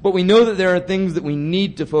 but we know that there are things that we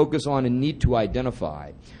need to focus on and need to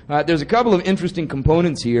identify. There's a couple of interesting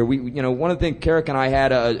components here. One of the things, Carric and I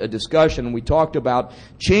had a discussion, and we talked about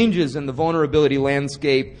changes in the vulnerability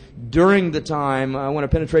landscape during the time when a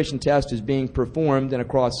penetration test is being performed and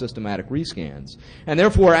across systematic rescans. And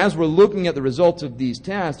therefore, as we're looking at the results of these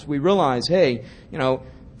tests, we realize, hey,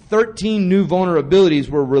 13 new vulnerabilities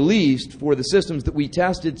were released for the systems that we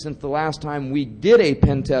tested since the last time we did a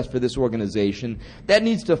pen test for this organization. That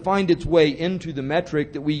needs to find its way into the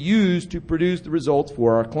metric that we use to produce the results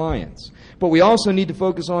for our clients. But we also need to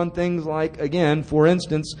focus on things like, again, for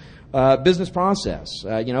instance, business process.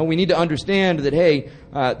 We need to understand that, hey,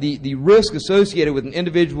 the risk associated with an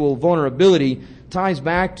individual vulnerability ties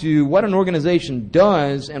back to what an organization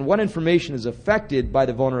does and what information is affected by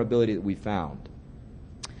the vulnerability that we found.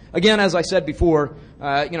 Again, as I said before,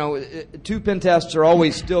 two pen tests are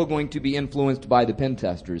always still going to be influenced by the pen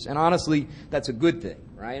testers. And honestly, that's a good thing,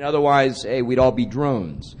 right? Otherwise, hey, we'd all be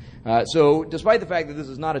drones. So despite the fact that this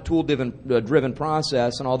is not a tool-driven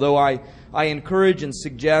process, and although I encourage and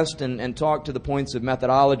suggest and talk to the points of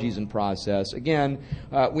methodologies and process, again,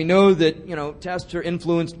 we know that, tests are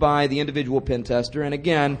influenced by the individual pen tester, and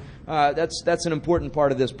again, that's an important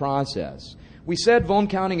part of this process. We said vuln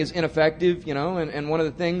counting is ineffective, and one of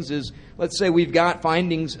the things is let's say we've got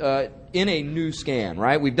findings in a new scan,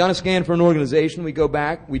 right? We've done a scan for an organization, we go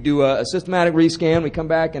back, we do a systematic rescan, we come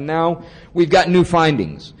back, and now we've got new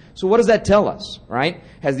findings. So what does that tell us, right?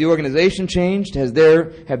 Has the organization changed? Have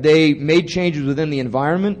they made changes within the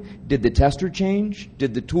environment? Did the tester change?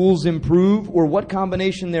 Did the tools improve? Or what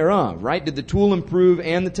combination thereof, right? Did the tool improve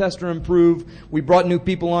and the tester improve? We brought new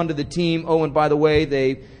people onto the team. Oh, and by the way,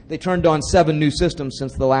 they turned on 7 new systems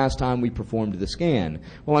since the last time we performed the scan.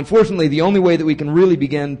 Well, unfortunately, the only way that we can really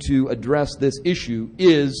begin to address this issue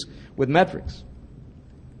is with metrics.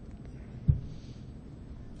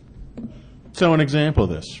 So an example of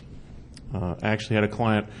this. I actually had a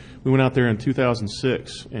client, we went out there in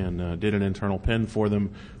 2006 and did an internal pen for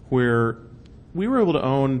them where we were able to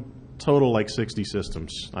own total like 60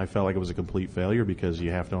 systems. I felt like it was a complete failure because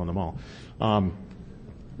you have to own them all.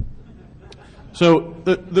 So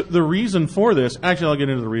the reason for this, actually I'll get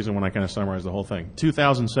into the reason when I kind of summarize the whole thing.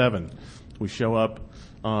 2007, we show up,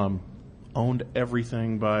 owned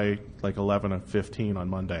everything by like 11 or 15 on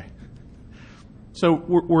Monday. So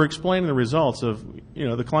we're explaining the results of,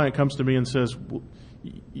 the client comes to me and says, well,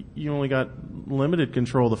 you only got limited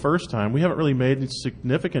control the first time. We haven't really made any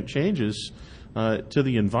significant changes to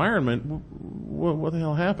the environment. What the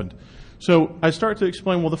hell happened? So I start to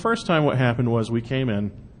explain, well, the first time what happened was we came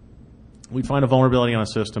in, we'd find a vulnerability on a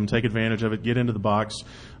system, take advantage of it, get into the box,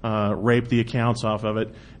 rape the accounts off of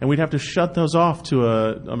it, and we'd have to shut those off to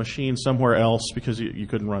a machine somewhere else because you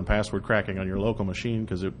couldn't run password cracking on your local machine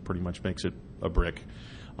because it pretty much makes it a brick.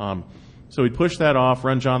 So we'd push that off,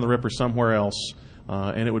 run John the Ripper somewhere else,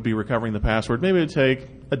 and it would be recovering the password. Maybe it would take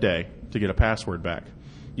a day to get a password back.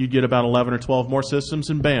 You'd get about 11 or 12 more systems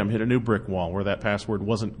and bam, hit a new brick wall where that password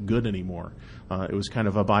wasn't good anymore. It was kind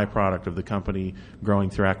of a byproduct of the company growing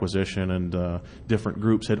through acquisition, and different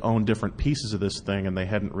groups had owned different pieces of this thing and they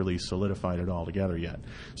hadn't really solidified it all together yet.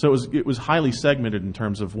 So it was highly segmented in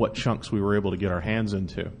terms of what chunks we were able to get our hands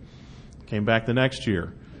into. Came back the next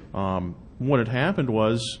year. What had happened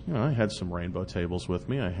was, I had some rainbow tables with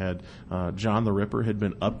me. I had John the Ripper had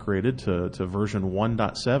been upgraded to version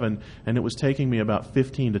 1.7, and it was taking me about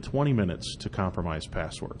 15 to 20 minutes to compromise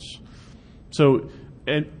passwords. So,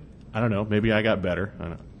 and I don't know, maybe I got better. I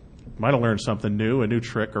don't know. Might have learned something new, a new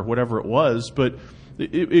trick or whatever it was, but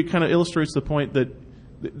it kind of illustrates the point that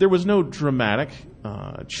there was no dramatic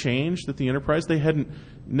change that the enterprise, they hadn't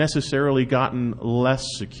necessarily gotten less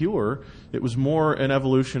secure. It was more an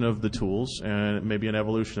evolution of the tools and maybe an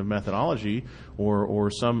evolution of methodology or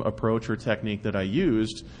some approach or technique that I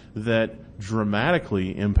used that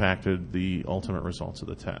dramatically impacted the ultimate results of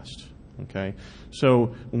the test. Okay,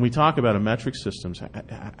 so when we talk about a metric systems,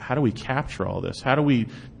 how do we capture all this? How do we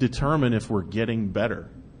determine if we're getting better?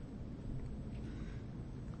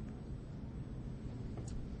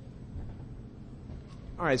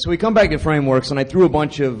 All right, so we come back to frameworks, and I threw a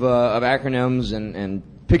bunch of acronyms and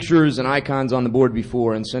pictures and icons on the board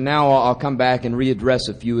before, and so now I'll come back and readdress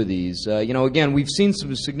a few of these. Again, we've seen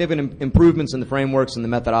some significant improvements in the frameworks and the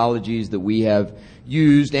methodologies that we have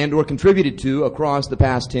used and or contributed to across the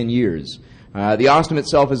past 10 years. The OSTEM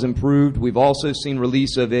itself has improved. We've also seen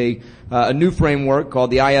release of a new framework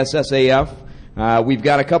called the ISSAF. We've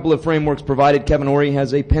got a couple of frameworks provided. Kevin Ory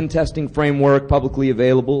has a pen testing framework publicly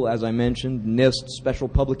available, as I mentioned. NIST Special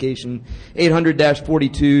Publication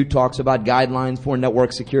 800-42 talks about guidelines for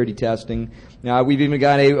network security testing. We've even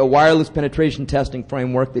got a wireless penetration testing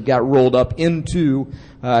framework that got rolled up into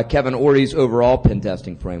Kevin Ory's overall pen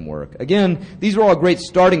testing framework. Again, these are all great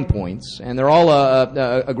starting points, and they're all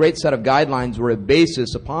a great set of guidelines or a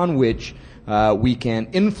basis upon which we can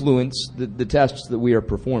influence the tests that we are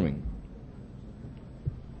performing.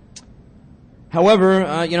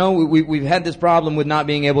 However, we've had this problem with not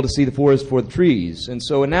being able to see the forest for the trees. And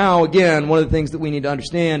so now, again, one of the things that we need to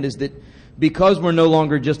understand is that because we're no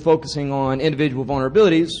longer just focusing on individual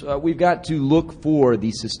vulnerabilities, we've got to look for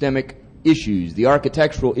the systemic issues, the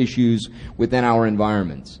architectural issues within our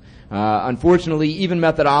environments. Unfortunately, even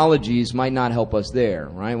methodologies might not help us there,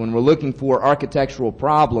 right? When we're looking for architectural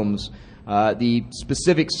problems, the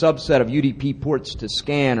specific subset of UDP ports to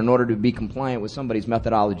scan in order to be compliant with somebody's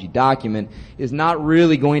methodology document is not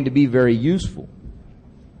really going to be very useful.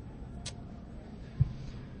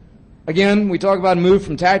 Again, we talk about a move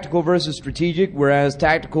from tactical versus strategic, whereas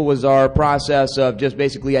tactical was our process of just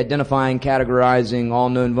basically identifying, categorizing all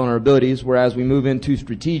known vulnerabilities, whereas we move into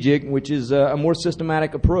strategic, which is a more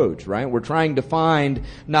systematic approach, right? We're trying to find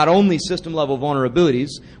not only system-level vulnerabilities,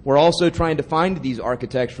 we're also trying to find these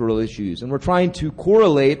architectural issues, and we're trying to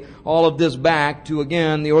correlate all of this back to,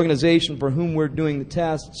 again, the organization for whom we're doing the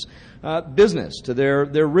tests, business, to their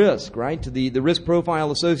risk, right? To the risk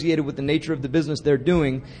profile associated with the nature of the business they're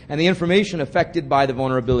doing and the information affected by the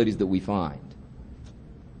vulnerabilities that we find.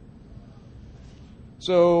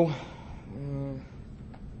 So,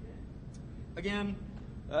 again,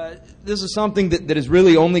 this is something that is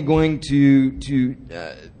really only going to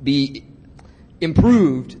be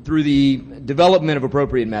improved through the development of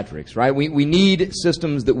appropriate metrics, right? We need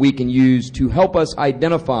systems that we can use to help us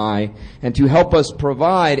identify and to help us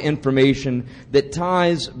provide information that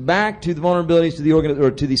ties back to the vulnerabilities to the or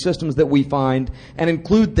to the systems that we find, and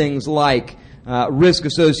include things like risk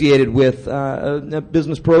associated with a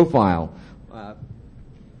business profile.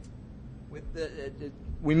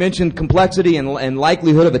 We mentioned complexity and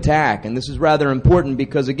likelihood of attack, and this is rather important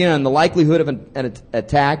because, again, the likelihood of an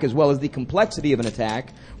attack as well as the complexity of an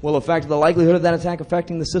attack will affect the likelihood of that attack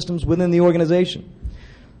affecting the systems within the organization.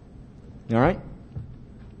 All right?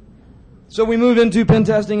 So we move into pen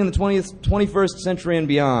testing in the 21st century and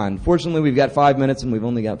beyond. Fortunately, we've got 5 minutes and we've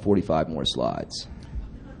only got 45 more slides.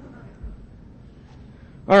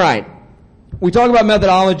 All right. We talk about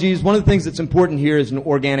methodologies. One of the things that's important here is an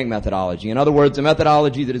organic methodology. In other words, a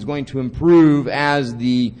methodology that is going to improve as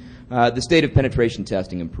the state of penetration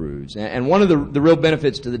testing improves. And one of the real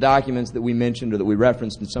benefits to the documents that we mentioned or that we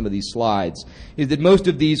referenced in some of these slides is that most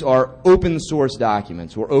of these are open source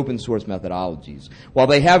documents or open source methodologies. While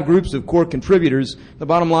they have groups of core contributors, the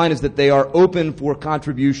bottom line is that they are open for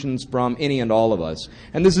contributions from any and all of us.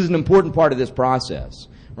 And this is an important part of this process.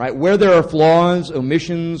 Right? Where there are flaws,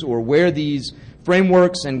 omissions, or where these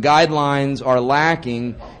frameworks and guidelines are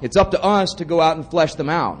lacking, it's up to us to go out and flesh them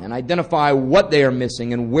out and identify what they are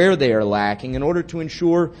missing and where they are lacking in order to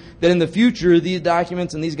ensure that in the future these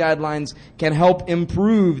documents and these guidelines can help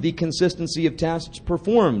improve the consistency of tests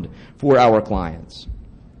performed for our clients.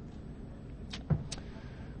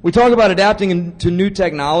 We talk about adapting to new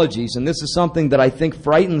technologies, and this is something that I think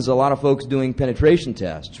frightens a lot of folks doing penetration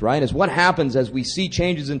tests, right? Is what happens as we see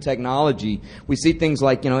changes in technology. We see things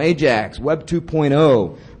like, Ajax, Web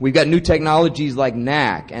 2.0. We've got new technologies like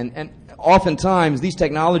NAC, and oftentimes these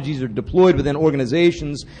technologies are deployed within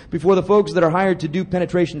organizations before the folks that are hired to do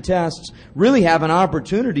penetration tests really have an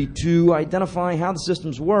opportunity to identify how the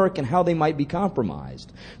systems work and how they might be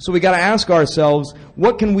compromised. So we got to ask ourselves,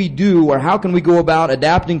 what can we do or how can we go about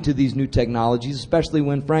adapting to these new technologies, especially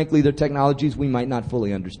when, frankly, they're technologies we might not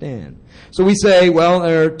fully understand. So we say, well,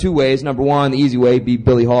 there are two ways. Number one, the easy way, be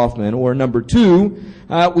Billy Hoffman. Or number two,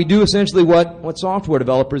 we do essentially what software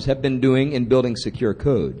developers have been doing in building secure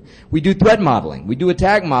code. We do threat modeling, we do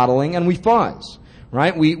attack modeling, and we fuzz,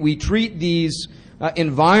 right? We treat these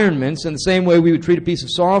environments in the same way we would treat a piece of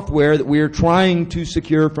software that we are trying to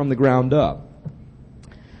secure from the ground up.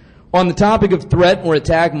 On the topic of threat or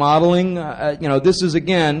attack modeling, this is,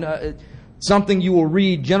 again, something you will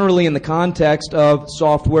read generally in the context of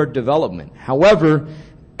software development. However,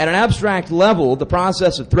 at an abstract level, the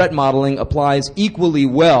process of threat modeling applies equally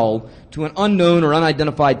well to an unknown or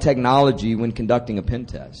unidentified technology when conducting a pen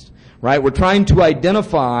test. Right? We're trying to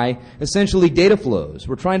identify essentially data flows.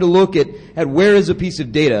 We're trying to look at where is a piece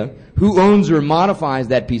of data, who owns or modifies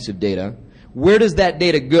that piece of data, where does that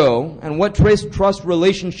data go, and what trust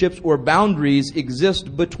relationships or boundaries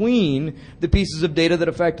exist between the pieces of data that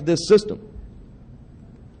affect this system.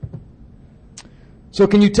 So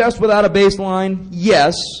can you test without a baseline?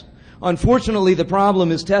 Yes. Unfortunately, the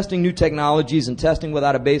problem is testing new technologies and testing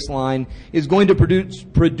without a baseline is going to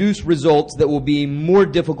produce results that will be more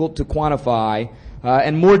difficult to quantify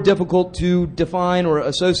and more difficult to define or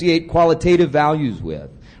associate qualitative values with.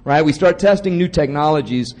 Right? We start testing new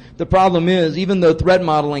technologies. The problem is, even though threat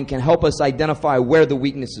modeling can help us identify where the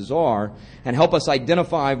weaknesses are and help us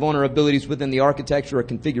identify vulnerabilities within the architecture or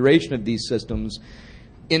configuration of these systems,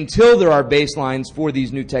 until there are baselines for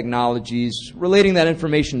these new technologies, relating that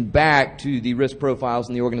information back to the risk profiles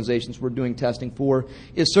in the organizations we're doing testing for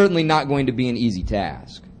is certainly not going to be an easy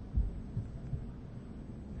task.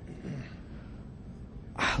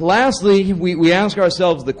 Lastly, we ask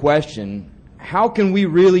ourselves the question, how can we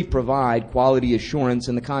really provide quality assurance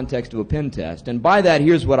in the context of a pen test? And by that,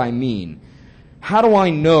 here's what I mean. How do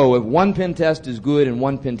I know if one pen test is good and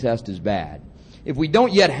one pen test is bad? If we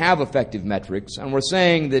don't yet have effective metrics, and we're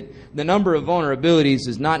saying that the number of vulnerabilities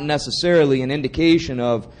is not necessarily an indication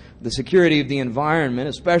of the security of the environment,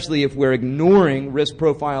 especially if we're ignoring risk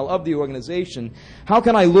profile of the organization, how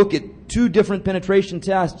can I look at two different penetration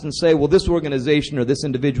tests and say, well, this organization or this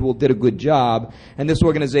individual did a good job, and this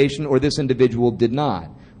organization or this individual did not?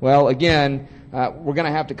 Well, again, we're going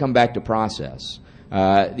to have to come back to process.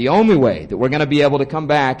 The only way that we're going to be able to come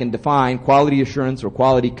back and define quality assurance or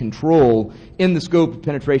quality control in the scope of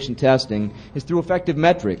penetration testing is through effective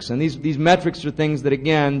metrics. And these metrics are things that,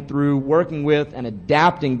 again, through working with and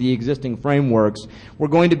adapting the existing frameworks, we're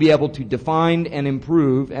going to be able to define and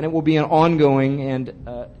improve, and it will be an ongoing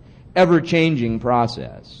and ever-changing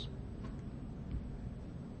process.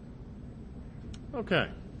 Okay.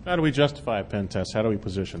 How do we justify a pen test? How do we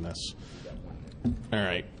position this? All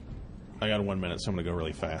right. I got 1 minute, so I'm going to go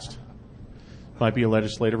really fast. Might be a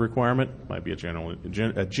legislative requirement. Might be a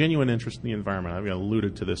genuine interest in the environment. I've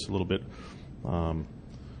alluded to this a little bit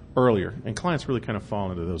earlier. And clients really kind of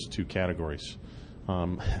fall into those two categories.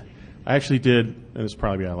 I actually did, and this will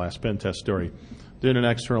probably be our last pen test story, did an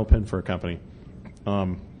external pen for a company.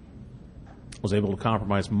 Was able to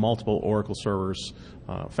compromise multiple Oracle servers,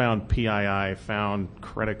 found PII, found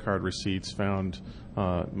credit card receipts, found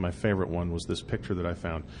my favorite one was this picture that I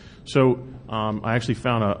found. So I actually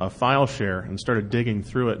found a file share and started digging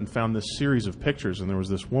through it and found this series of pictures, and there was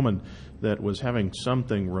this woman that was having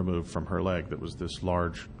something removed from her leg that was this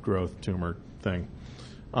large growth tumor thing.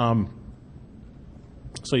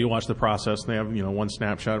 So you watch the process, and they have one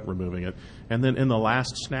snapshot removing it, and then in the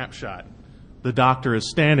last snapshot, the doctor is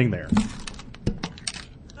standing there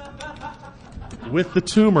with the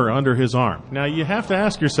tumor under his arm. Now you have to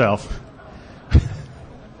ask yourself,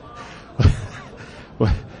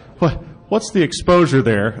 what's the exposure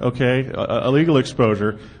there? Okay, illegal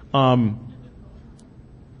exposure, and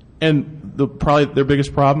probably their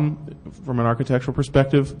biggest problem from an architectural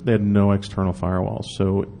perspective, they had no external firewalls,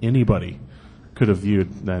 so anybody could have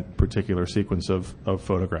viewed that particular sequence of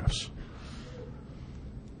photographs.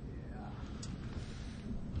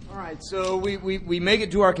 All right, so we make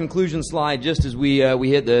it to our conclusion slide just as we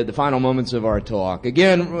hit the final moments of our talk.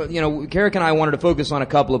 Again, Carric and I wanted to focus on a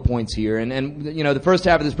couple of points here, and the first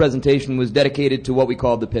half of this presentation was dedicated to what we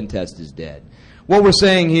called the pen test is dead. What we're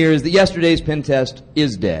saying here is that yesterday's pen test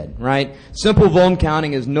is dead, right? Simple vuln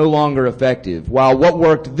counting is no longer effective. While what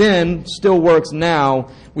worked then still works now,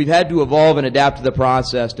 we've had to evolve and adapt to the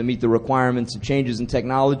process to meet the requirements of changes in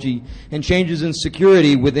technology and changes in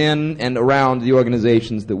security within and around the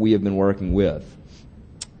organizations that we have been working with.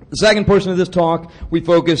 The second portion of this talk, we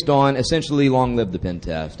focused on essentially long live the pen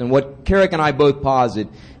test. And what Carric and I both posit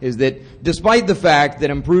is that despite the fact that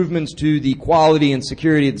improvements to the quality and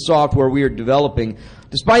security of the software we are developing,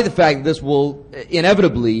 despite the fact that this will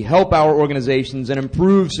inevitably help our organizations and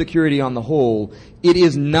improve security on the whole, it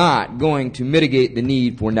is not going to mitigate the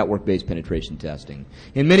need for network-based penetration testing.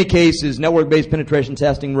 In many cases, network-based penetration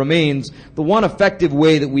testing remains the one effective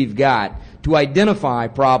way that we've got to identify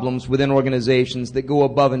problems within organizations that go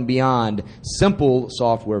above and beyond simple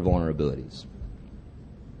software vulnerabilities.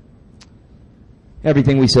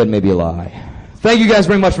 Everything we said may be a lie. Thank you guys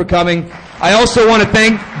very much for coming. I also want to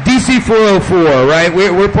thank DC 404, right?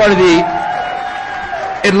 We're part of the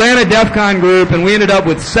Atlanta DEF CON group, and we ended up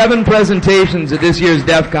with 7 presentations at this year's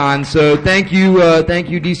DEF CON. So thank you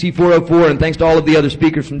DC 404, and thanks to all of the other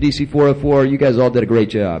speakers from DC 404. You guys all did a great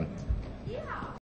job.